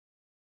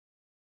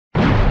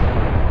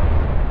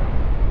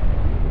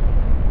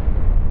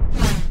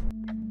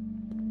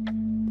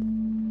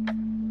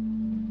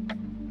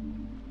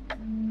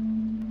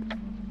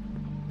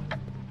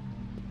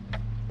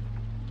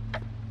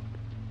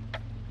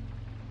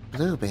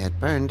Bluebeard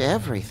burned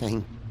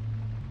everything.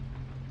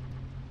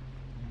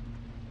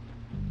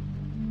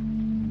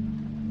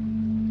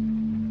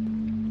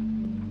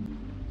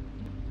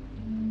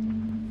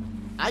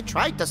 I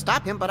tried to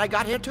stop him, but I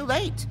got here too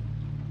late.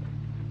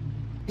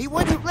 He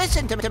wouldn't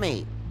listen to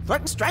me.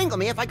 Threatened to strangle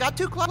me if I got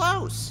too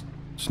close.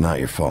 It's not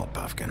your fault,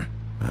 Puffkin.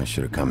 I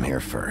should have come here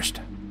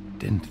first.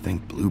 Didn't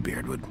think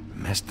Bluebeard would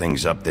mess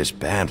things up this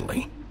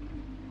badly.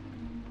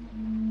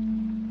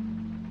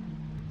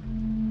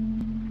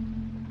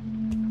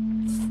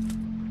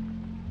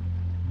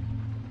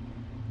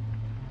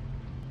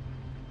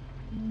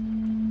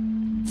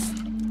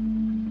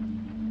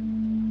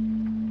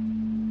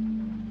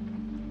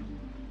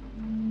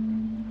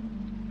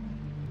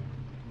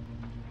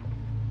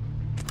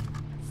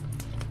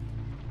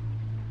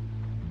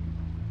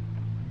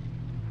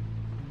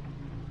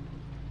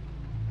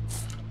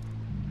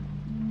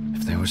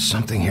 There was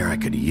something here I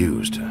could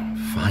use to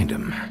find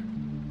him.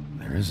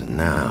 There isn't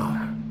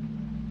now.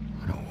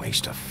 What a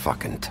waste of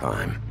fucking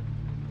time.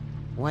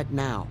 What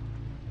now?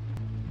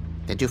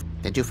 Did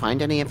you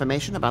find any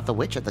information about the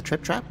witch at the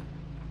Trip Trap?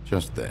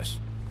 Just this.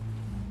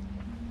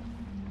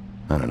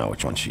 I don't know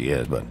which one she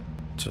is, but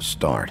it's a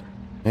start.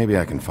 Maybe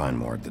I can find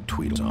more at the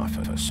Tweedle's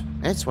office.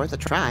 It's worth a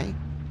try.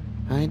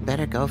 I'd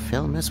better go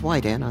fill Miss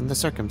White in on the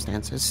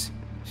circumstances.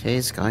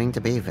 She's going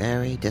to be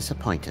very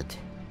disappointed.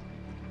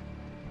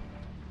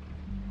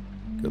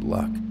 Good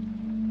luck.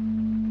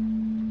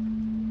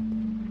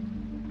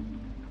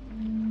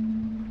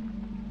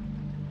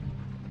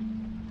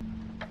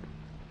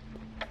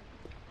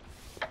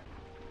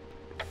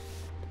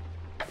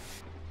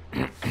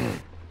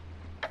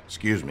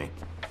 Excuse me.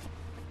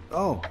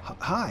 Oh,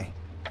 hi.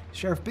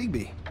 Sheriff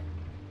Bigby.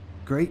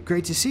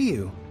 Great to see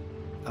you.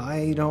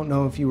 I don't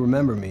know if you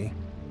remember me.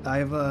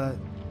 I've,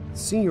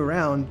 seen you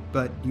around,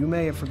 but you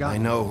may have forgotten.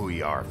 I know who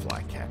you are,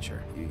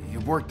 Flycatcher.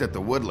 You've worked at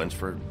the Woodlands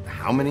for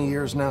how many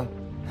years now?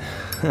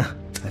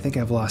 I think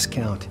I've lost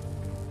count.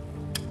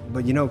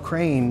 But you know,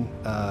 Crane,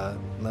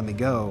 let me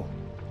go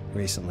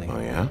recently. Oh,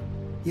 yeah?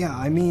 Yeah,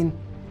 I mean,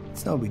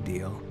 it's no big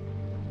deal.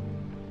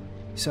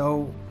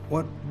 So,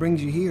 what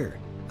brings you here?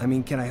 I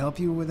mean, can I help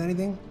you with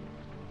anything?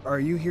 Are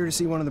you here to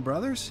see one of the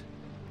brothers?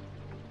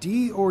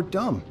 Dee or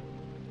Dumb?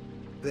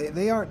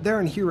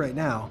 They're in here right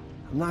now.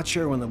 I'm not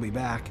sure when they'll be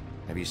back.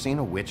 Have you seen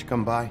a witch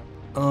come by?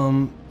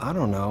 I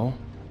don't know.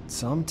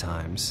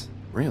 Sometimes.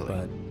 Really?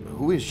 But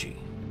who is she?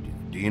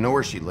 Do you know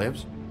where she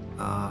lives?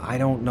 I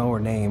don't know her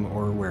name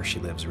or where she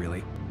lives,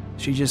 really.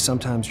 She just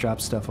sometimes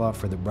drops stuff off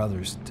for the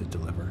brothers to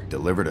deliver.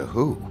 Deliver to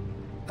who?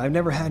 I've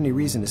never had any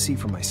reason to see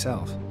for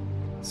myself.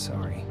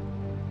 Sorry.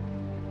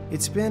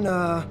 It's been,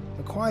 a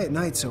quiet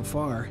night so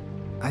far.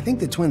 I think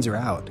the twins are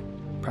out,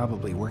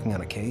 probably working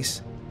on a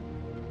case.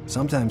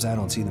 Sometimes I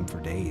don't see them for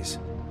days.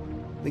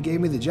 They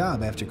gave me the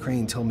job after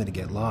Crane told me to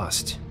get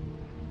lost.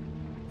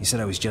 He said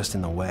I was just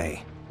in the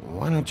way.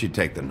 Why don't you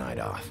take the night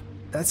off?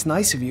 That's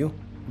nice of you,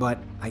 but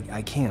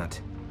I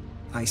can't.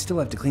 I still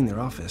have to clean their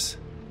office.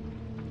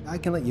 I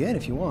can let you in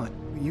if you want.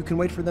 You can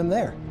wait for them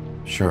there.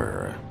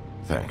 Sure,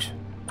 thanks.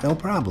 No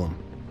problem.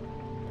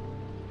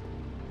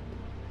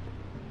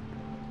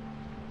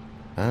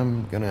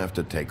 I'm gonna have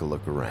to take a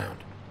look around.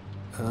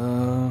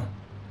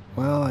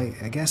 Well,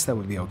 I guess that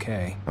would be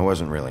okay. I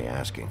wasn't really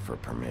asking for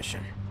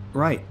permission.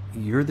 Right,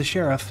 you're the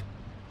sheriff.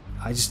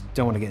 I just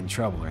don't want to get in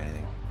trouble or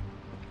anything.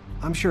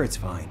 I'm sure it's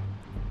fine.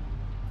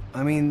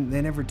 I mean,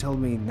 they never told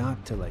me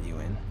not to let you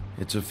in.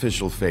 It's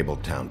official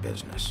Fabletown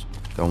business.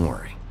 Don't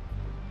worry.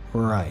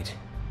 Right.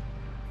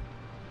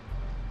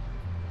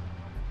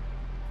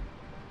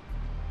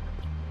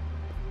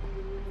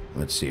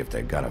 Let's see if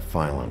they've got a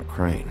file on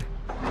Crane.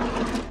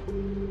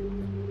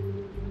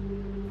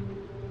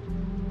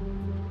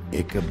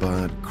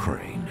 Ichabod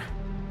Crane.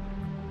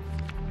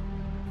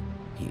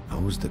 He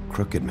owes the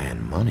crooked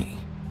man money.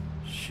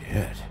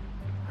 Shit.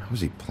 How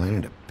is he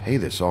planning to pay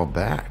this all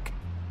back?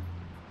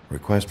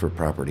 Request for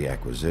property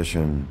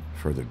acquisition.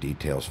 Further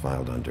details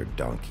filed under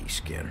donkey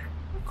skin.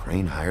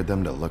 Crane hired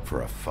them to look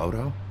for a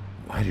photo?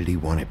 Why did he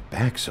want it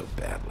back so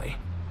badly?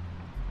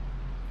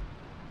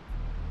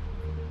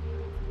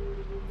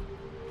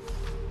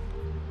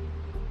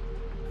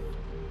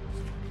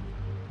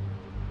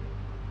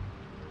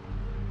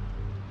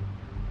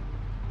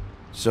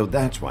 So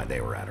that's why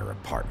they were at her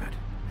apartment.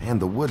 And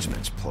the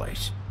woodsman's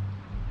place.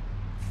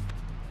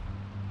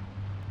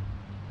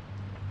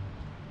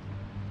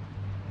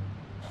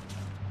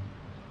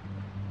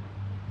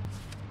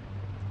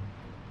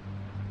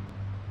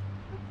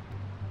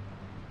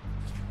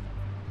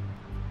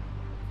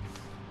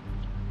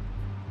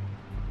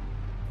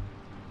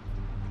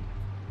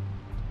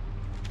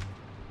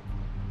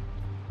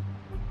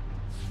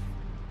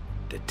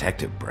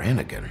 Detective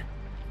Brannigan.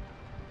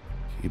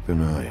 Keep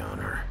an eye on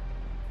her.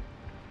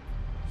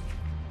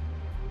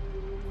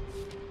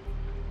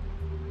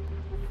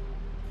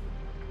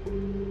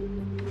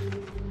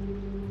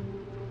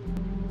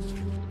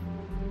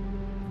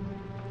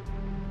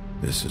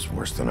 This is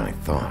worse than I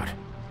thought.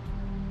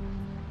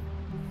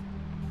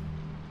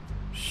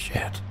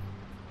 Shit.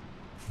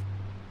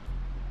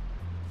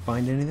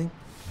 Find anything?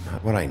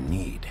 Not what I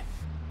need.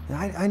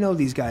 I know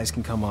these guys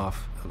can come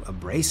off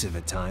abrasive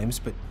at times,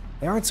 but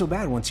they aren't so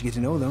bad once you get to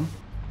know them.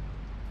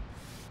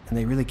 And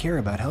they really care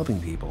about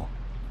helping people.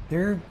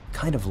 They're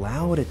kind of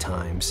loud at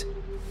times,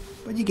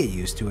 but you get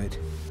used to it.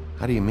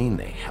 How do you mean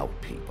they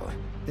help people?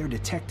 They're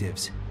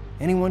detectives.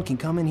 Anyone can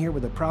come in here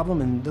with a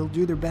problem and they'll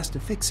do their best to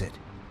fix it.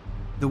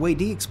 The way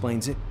Dee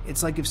explains it,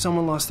 it's like if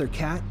someone lost their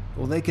cat,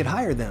 well, they could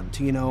hire them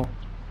to,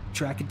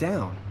 track it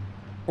down.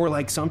 Or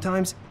like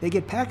sometimes they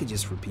get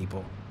packages for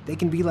people. They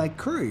can be like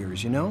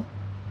couriers, You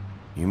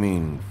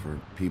mean for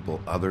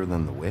people other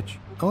than the witch?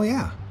 Oh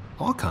yeah,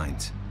 all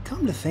kinds.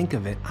 Come to think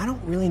of it, I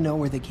don't really know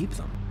where they keep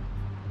them.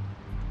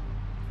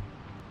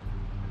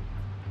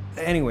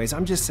 Anyways,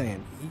 I'm just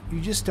saying,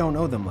 you just don't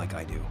know them like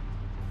I do.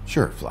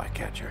 Sure,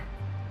 Flycatcher.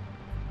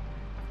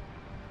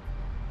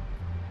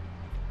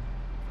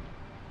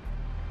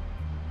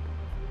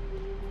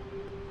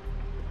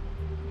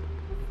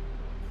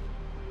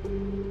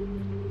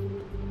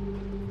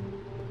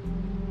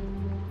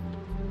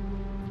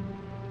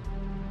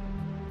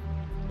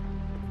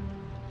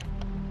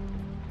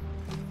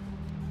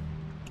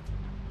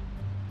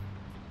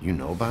 You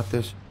know about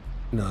this?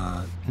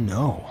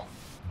 No.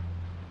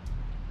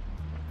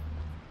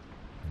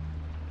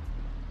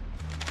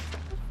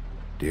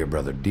 Dear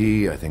Brother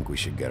D, I think we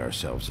should get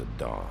ourselves a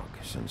dog.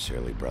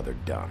 Sincerely, Brother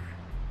Dunn.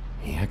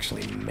 He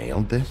actually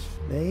mailed this?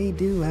 They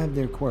do have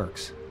their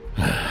quirks.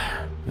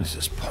 This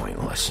is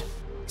pointless.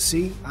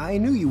 See, I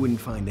knew you wouldn't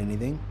find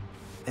anything.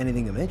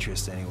 Anything of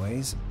interest,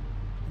 anyways.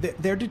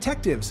 They're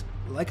detectives,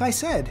 like I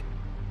said.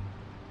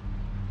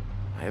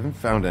 I haven't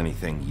found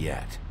anything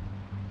yet.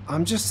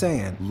 I'm just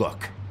saying.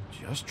 Look,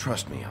 just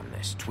trust me on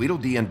this.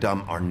 Tweedledee and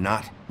Dum are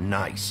not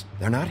nice.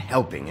 They're not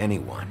helping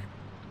anyone.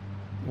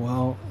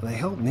 Well, they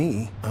helped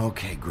me.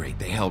 Okay, great.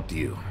 They helped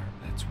you.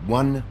 That's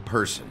one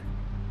person.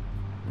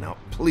 Now,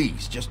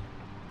 please, just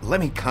let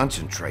me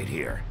concentrate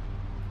here.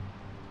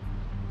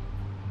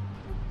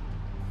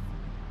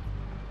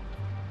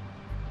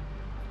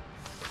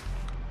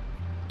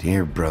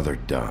 Dear Brother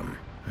Dum,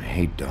 I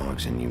hate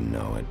dogs and you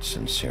know it.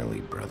 Sincerely,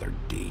 Brother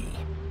D.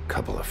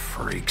 Couple of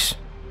freaks.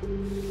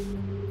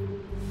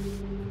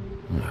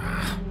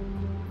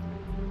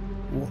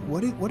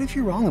 What if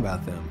you're wrong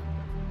about them?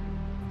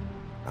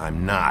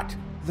 I'm not.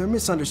 They're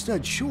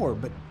misunderstood, sure,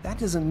 but that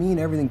doesn't mean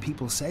everything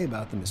people say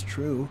about them is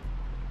true.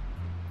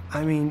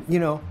 I mean,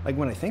 like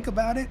when I think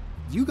about it,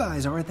 you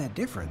guys aren't that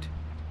different.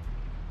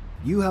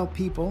 You help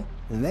people,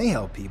 and they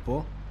help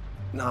people.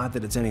 Not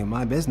that it's any of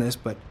my business,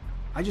 but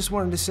I just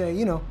wanted to say,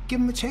 give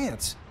them a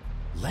chance.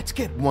 Let's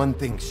get one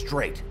thing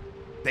straight.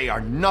 They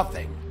are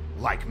nothing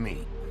like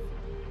me.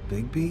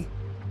 Bigby?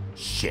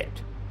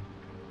 Shit.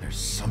 There's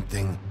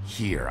something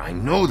here. I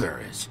know there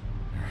is.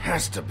 There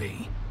has to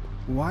be.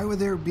 Why would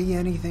there be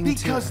anything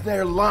Because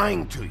they're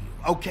lying to you,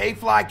 okay,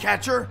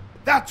 Flycatcher?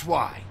 That's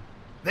why.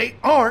 They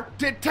aren't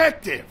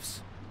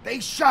detectives. They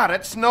shot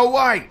at Snow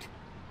White.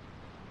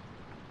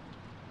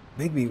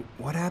 Bigby,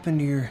 what happened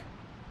to your...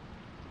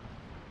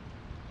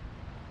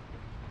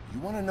 You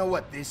want to know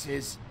what this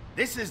is?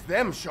 This is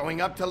them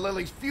showing up to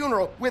Lily's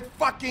funeral with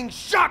fucking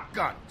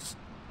shotguns.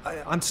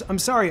 I'm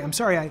sorry.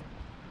 I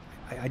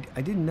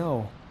didn't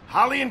know.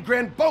 Holly and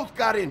Gren both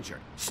got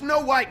injured. Snow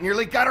White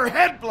nearly got her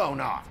head blown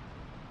off.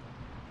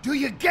 Do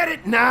you get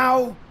it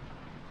now?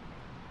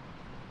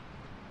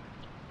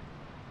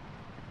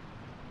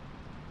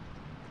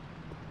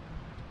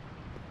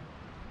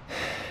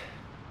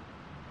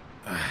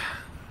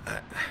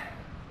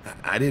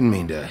 I didn't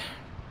mean to...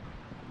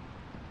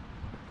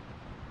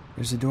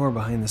 There's a door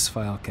behind this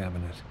file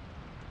cabinet.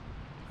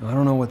 I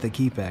don't know what they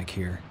keep back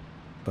here,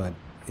 but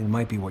it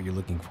might be what you're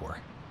looking for.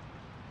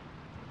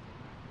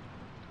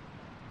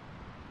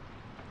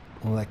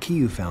 Well, that key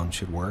you found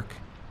should work.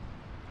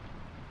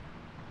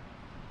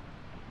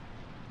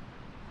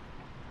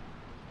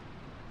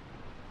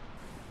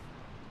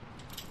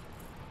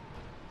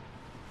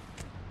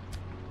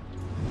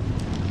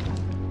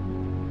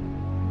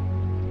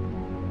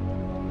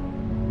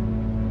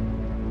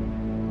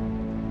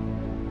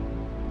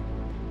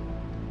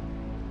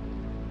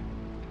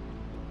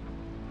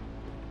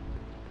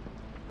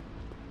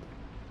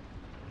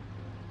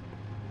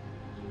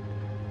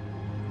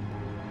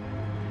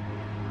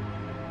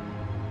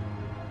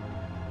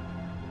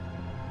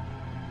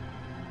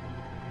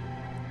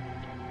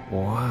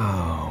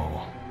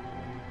 Wow.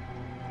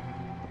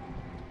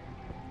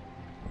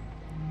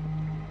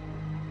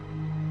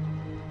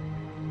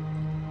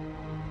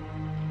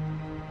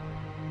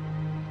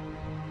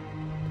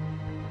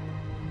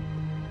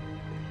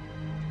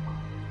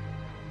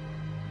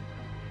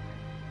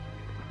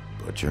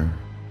 Butcher?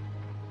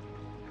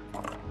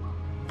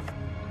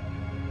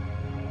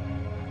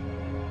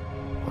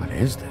 What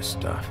is this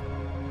stuff?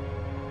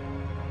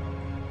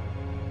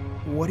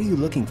 What are you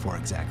looking for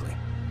exactly?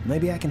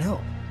 Maybe I can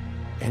help.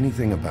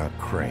 Anything about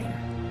Crane,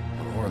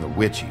 or the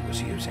witch he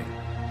was using.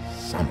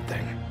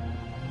 Something.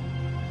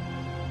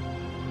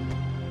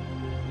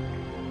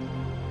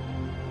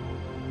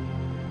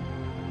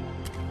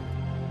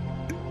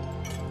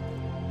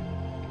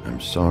 I'm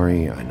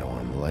sorry, I know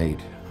I'm late.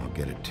 I'll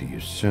get it to you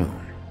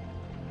soon.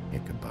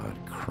 Ichabod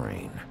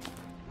Crane.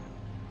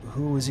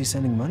 Who was he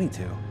sending money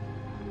to?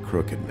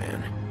 Crooked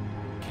man.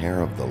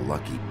 Care of the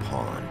Lucky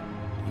Pawn.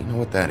 You know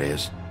what that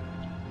is?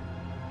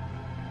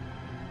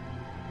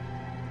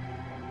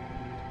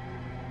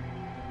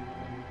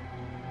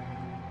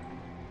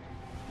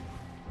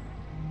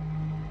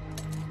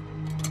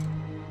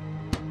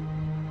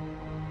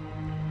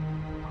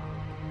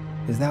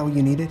 Is that what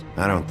you needed?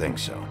 I don't think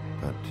so,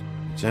 but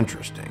it's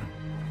interesting.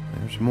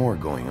 There's more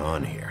going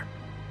on here.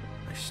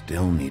 I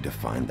still need to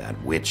find that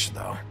witch,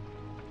 though.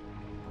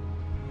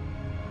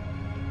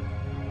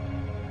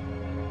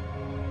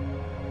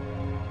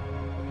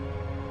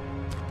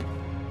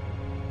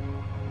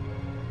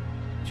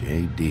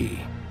 J.D.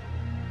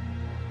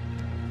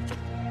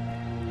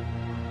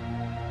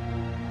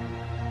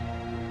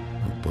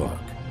 A book.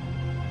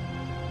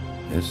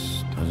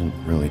 This doesn't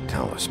really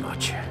tell us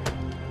much.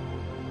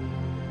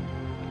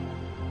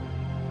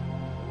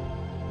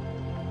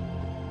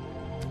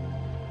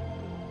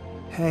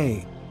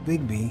 Hey,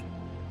 Bigby.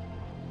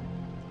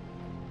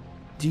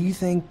 Do you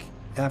think,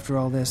 after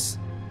all this,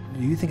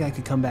 do you think I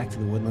could come back to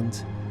the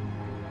Woodlands?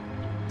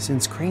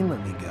 Since Crane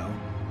let me go,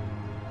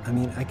 I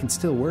mean, I can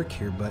still work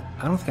here, but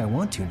I don't think I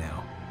want to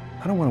now.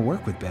 I don't want to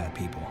work with bad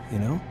people, you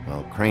know?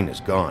 Well, Crane is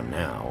gone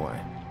now.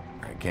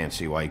 I can't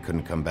see why he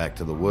couldn't come back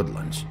to the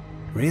Woodlands.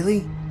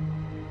 Really?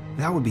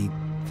 That would be...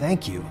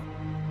 thank you.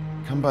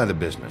 Come by the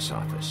business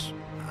office.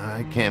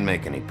 I can't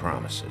make any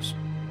promises.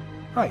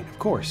 Right, of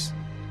course.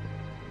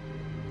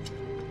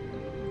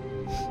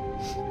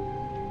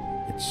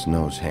 It's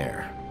Snow's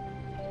hair.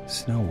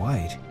 Snow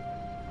White?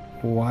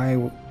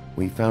 Why...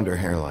 We found her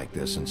hair like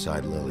this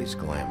inside Lily's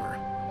glamour.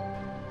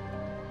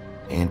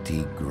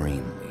 Auntie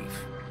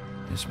Greenleaf.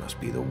 This must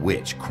be the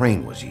witch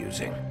Crane was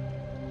using.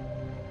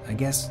 I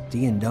guess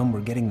Dee and Dumb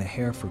were getting the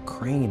hair for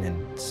Crane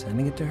and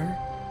sending it to her?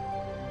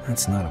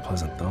 That's not a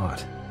pleasant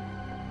thought.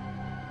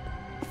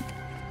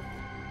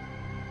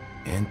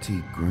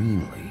 Auntie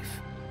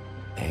Greenleaf.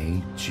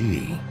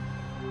 A.G.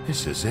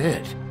 This is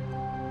it.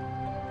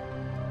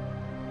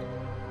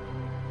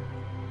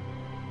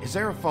 Is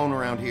there a phone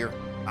around here?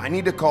 I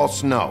need to call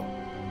Snow.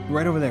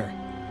 Right over there.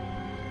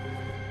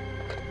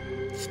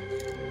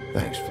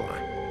 Thanks,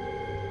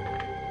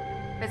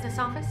 Fly. Business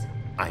office?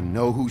 I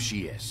know who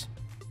she is.